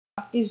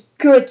Feels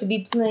good to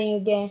be playing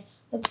again.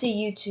 Let's see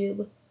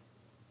YouTube.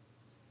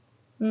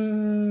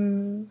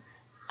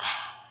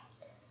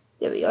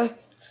 There we are.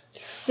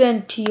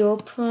 Sentiel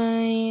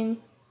Prime.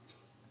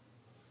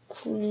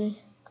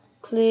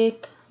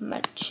 Click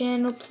my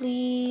channel,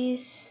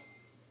 please.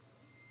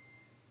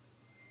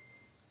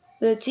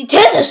 Let's see.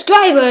 10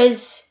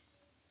 subscribers!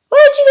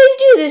 Why did you guys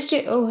do this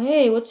to? Oh,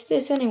 hey, what's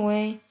this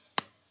anyway?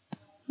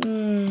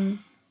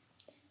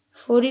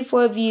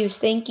 44 views.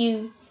 Thank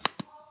you.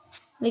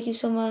 Thank you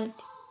so much.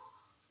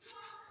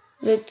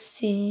 Let's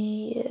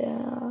see.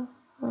 Yeah.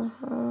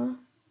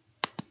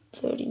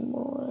 30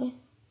 more.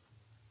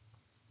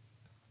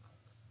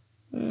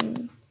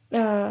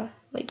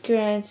 My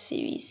Grand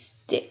Series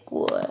Stick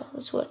War.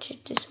 Let's watch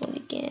this one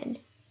again.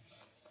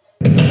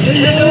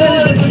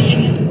 Hello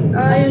everybody,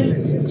 I'm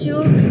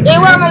Sentiel. Hey,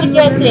 where am I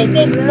gonna get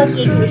this? Let's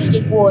just do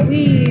Stick War.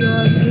 We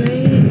are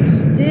playing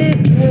Stick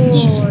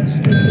War.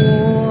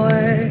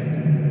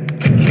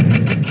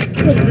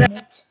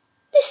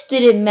 This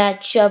didn't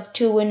match up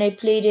to when I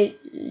played it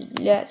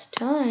last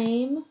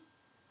time.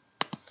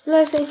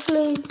 Last I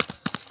played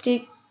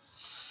Stick.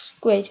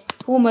 Wait,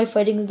 who am I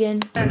fighting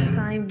again? Last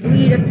time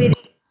we defeated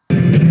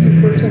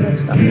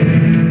stuff.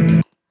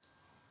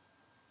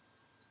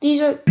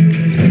 These are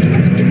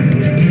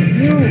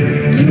You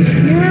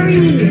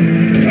hurry!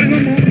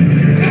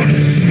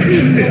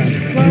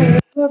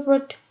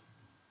 Robert.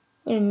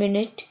 Wait a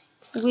minute.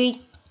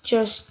 Wait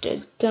just a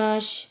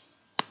gosh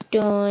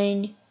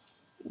darn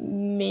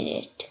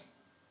minute.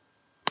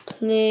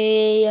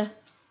 Play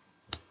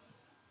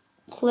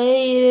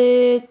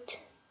it.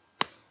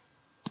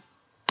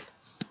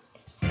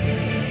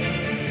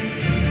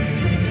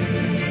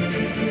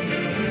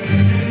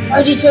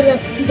 RG to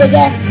the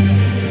death.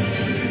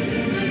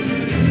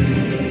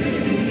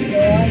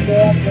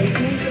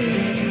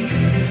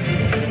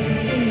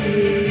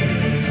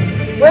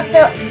 What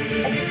the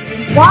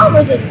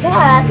bombers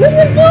attack? Who's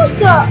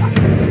Medusa?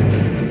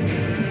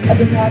 I've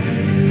been hacked.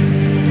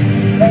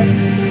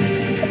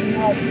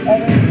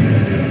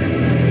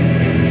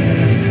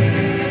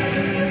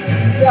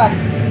 God,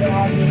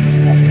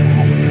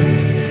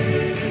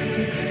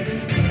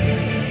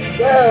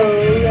 whoa,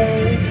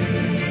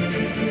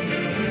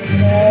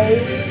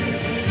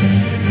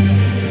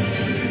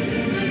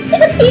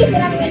 it appears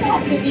that I'm gonna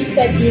have to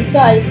restart the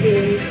entire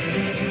series.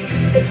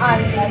 But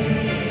I'm not going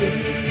to do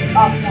it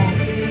off that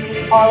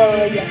all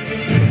over again.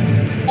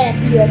 And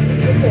you have to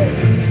record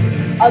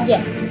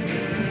again.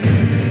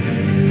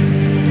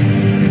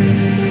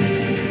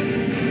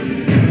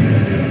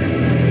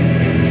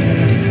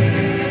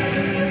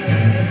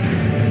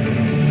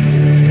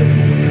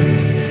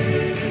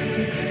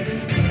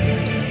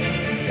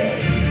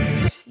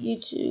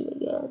 YouTube, I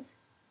guess.